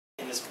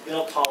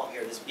middle column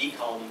here, this B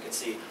column, you can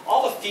see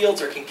all the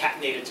fields are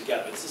concatenated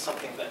together. This is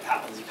something that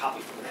happens. You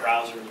copy from the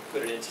browser and you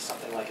put it into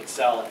something like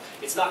Excel, and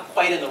it's not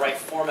quite in the right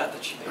format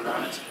that you may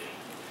want it to be.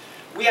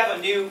 We have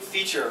a new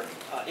feature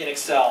in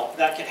Excel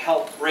that can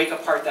help break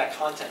apart that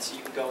content so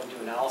you can go and do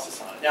analysis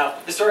on it. Now,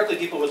 historically,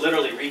 people would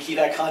literally rekey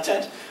that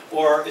content,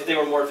 or if they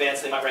were more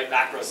advanced, they might write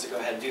macros to go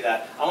ahead and do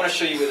that. I want to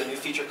show you with a new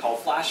feature called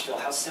Flash Fill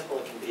how simple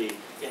it can be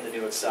in the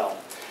new Excel.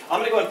 I'm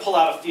going to go and pull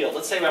out a field.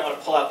 Let's say I want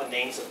to pull out the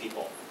names of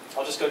people.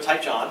 I'll just go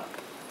type John,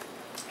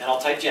 and I'll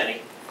type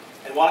Jenny,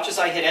 and watch as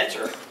I hit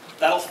Enter.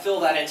 That'll fill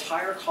that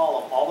entire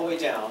column all the way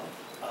down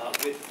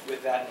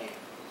with that name.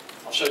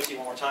 I'll show it to you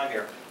one more time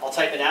here. I'll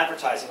type in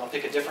advertising. I'll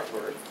pick a different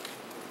word,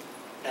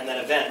 and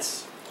then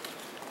events.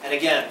 And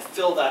again,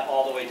 fill that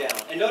all the way down.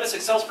 And notice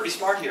Excel's pretty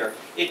smart here.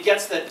 It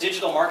gets that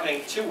digital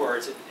marketing 2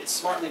 words. It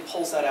smartly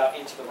pulls that out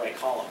into the right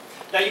column.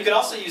 Now you can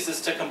also use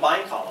this to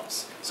combine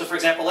columns. So for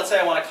example, let's say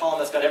I want a column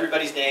that's got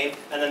everybody's name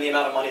and then the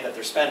amount of money that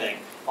they're spending.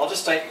 I'll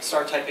just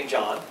start typing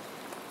John,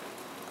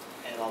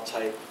 and I'll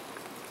type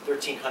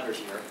 1,300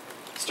 here.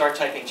 Start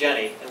typing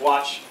Jenny, and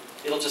watch,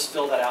 it'll just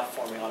fill that out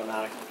for me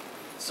automatically.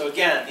 So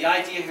again, the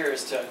idea here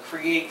is to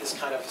create this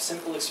kind of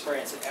simple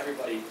experience that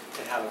everybody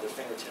can have at their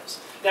fingertips.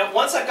 Now,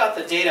 once I've got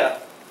the data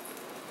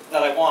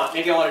that I want,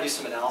 maybe I want to do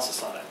some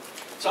analysis on it.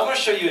 So I'm going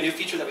to show you a new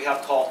feature that we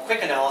have called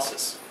Quick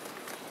Analysis.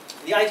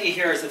 The idea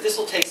here is that this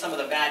will take some of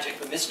the magic,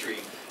 the mystery,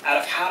 out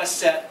of how to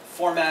set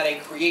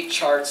formatting, create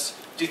charts,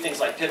 do things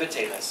like pivot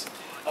tables.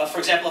 For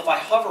example, if I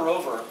hover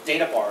over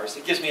data bars,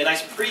 it gives me a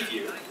nice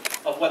preview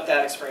of what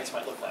that experience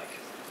might look like.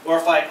 Or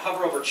if I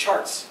hover over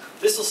charts,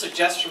 this will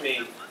suggest for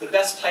me the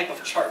best type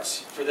of charts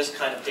for this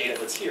kind of data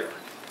that's here.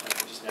 I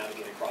can just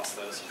navigate across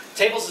those.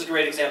 Tables is a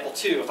great example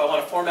too. If I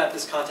want to format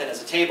this content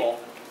as a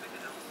table,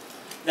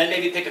 then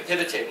maybe pick a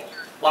pivot table.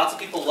 Lots of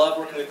people love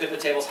working with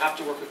pivot tables, have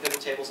to work with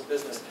pivot tables in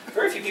business.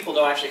 Very few people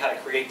know actually how to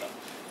create them.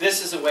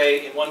 This is a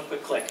way, in one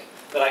quick click,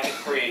 that I can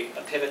create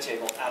a pivot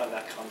table out of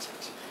that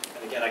content.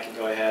 And again, I can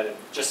go ahead and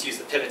just use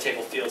the pivot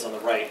table fields on the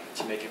right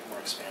to make it more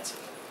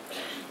expansive.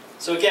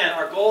 So again,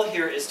 our goal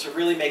here is to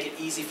really make it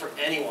easy for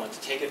anyone to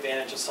take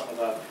advantage of some of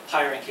the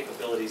hiring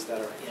capabilities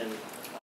that are in